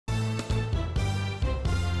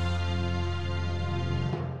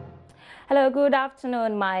Hello, good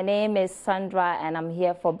afternoon. My name is Sandra and I'm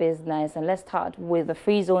here for business. And let's start with the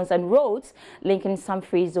free zones and roads linking some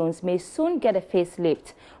free zones may soon get a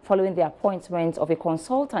facelift following the appointment of a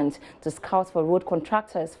consultant to scout for road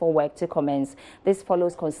contractors for work to commence. This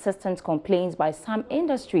follows consistent complaints by some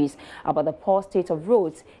industries about the poor state of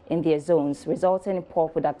roads in their zones, resulting in poor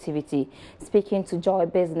productivity. Speaking to Joy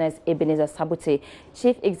Business, Ebenezer Sabute,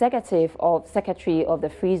 Chief Executive of Secretary of the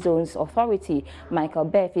Free Zones Authority, Michael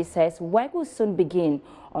Berfi, says work will soon begin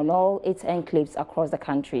on all its enclaves across the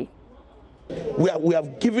country. We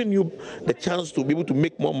have given you the chance to be able to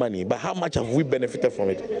make more money, but how much have we benefited from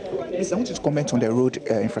it? Yes, I want you to comment on the road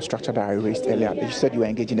infrastructure that I raised earlier. You said you were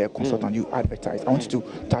engaging a consultant, you advertised. I want you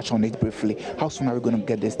to touch on it briefly. How soon are we going to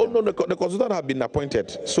get this done? Oh, no, the consultant have been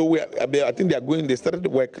appointed. So I think they started the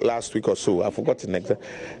work last week or so. I've forgotten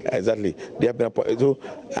exactly. They have been appointed. So,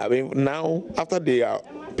 I mean, now, after the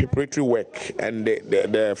preparatory work and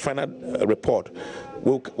the final report,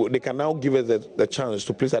 they can now give us the chance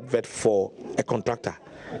to place advert for a contractor.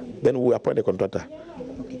 Then we appoint a contractor.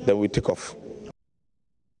 Then we take off.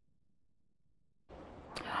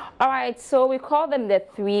 All right, so we call them the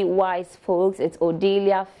three wise folks. It's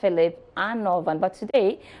Odelia, Philip, and Norvan. But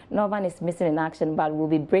today, Norvan is missing in action, but we'll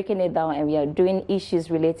be breaking it down and we are doing issues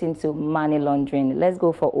relating to money laundering. Let's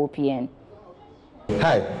go for OPN.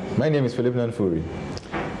 Hi, my name is Philip Nanfuri.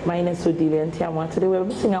 My name is Odelia and Tema. Today we're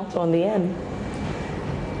missing out on the end.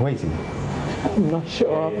 Waiting. I'm not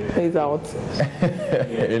sure. He's out.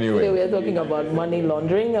 Anyway. Today we're talking about money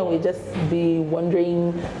laundering and we just be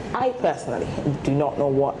wondering, I personally do not know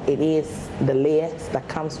what it is, the layers that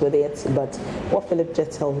comes with it, but what Philip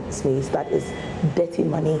just tells me is that is dirty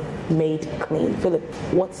money made clean. Philip,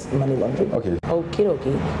 what's money laundering? Okay.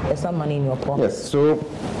 Okay. There's some money in your pocket. Yes, so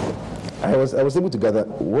I was able to gather.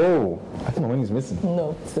 Whoa, I think my money is missing.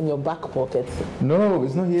 No, it's in your back pocket. No,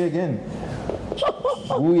 it's not here again.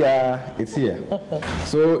 Booyah, it's here.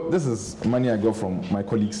 So this is money I got from my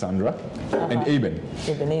colleague Sandra and Eben.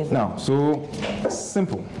 Now, so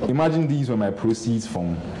simple. Imagine these were my proceeds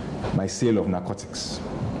from my sale of narcotics.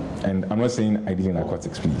 And I'm not saying I deal in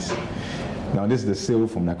narcotics, please. Now, this is the sale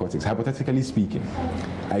from narcotics. Hypothetically speaking,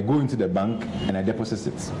 I go into the bank and I deposit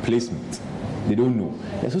it, placement. They don't know.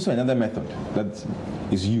 There's also another method that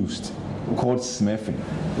is used called smurfing,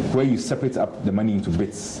 where you separate up the money into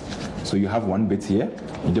bits. So you have one bit here,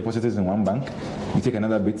 you deposit it in one bank, you take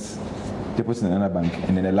another bit, deposit in another bank,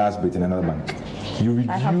 and then the last bit in another bank. You reduce.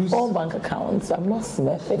 I have 4 bank accounts. I'm not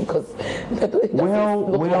smurfing because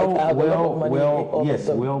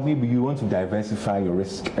well, maybe you want to diversify your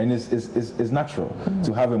risk, and it's natural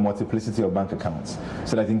to have a multiplicity of bank accounts,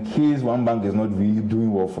 so that in case one bank is not really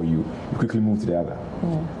doing well for you, you quickly move to the other.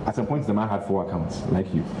 At some point, the man had 4 accounts,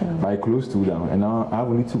 like you, but I closed 2 down, and now I have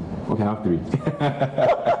only 2. Okay, I have 3.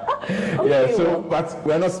 Okay, yeah. So, but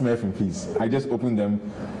we're not smurfing, please. I just opened them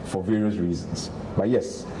for various reasons. But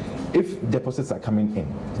yes, if deposits are coming in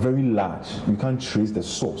very large, you can't trace the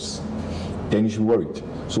source, then you should be worried.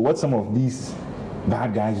 So what some of these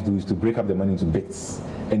bad guys do is to break up the money into bits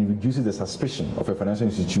and reduces the suspicion of a financial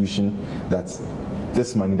institution that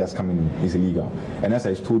this money that's coming in is illegal. And as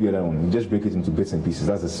I told you earlier on, you just break it into bits and pieces.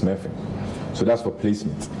 That's the smurfing. So that's for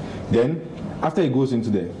placement. Then after it goes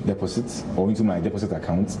into the deposits or into my deposit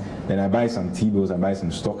account, then I buy some T-bills, I buy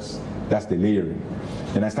some stocks. That's the layering.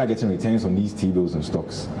 Then I start getting returns on these T-bills and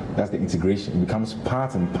stocks. That's the integration. It becomes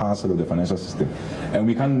part and parcel of the financial system. And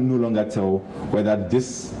we can no longer tell whether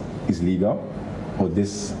this is legal or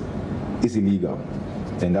this is illegal.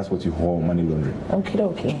 And that's what you call money laundering.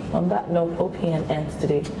 Okay. On that note, OPN ends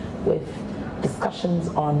today with discussions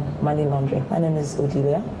on money laundering. My name is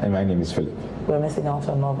Odelia. And my name is Philip. We're missing out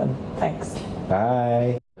on Norvan. Thanks.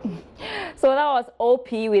 Bye. So that was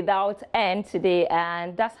OP without N today,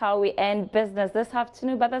 and that's how we end business this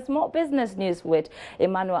afternoon. But there's more business news with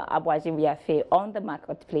Emmanuel Abwaji on the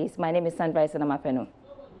marketplace. My name is Sandra Isanamapenu.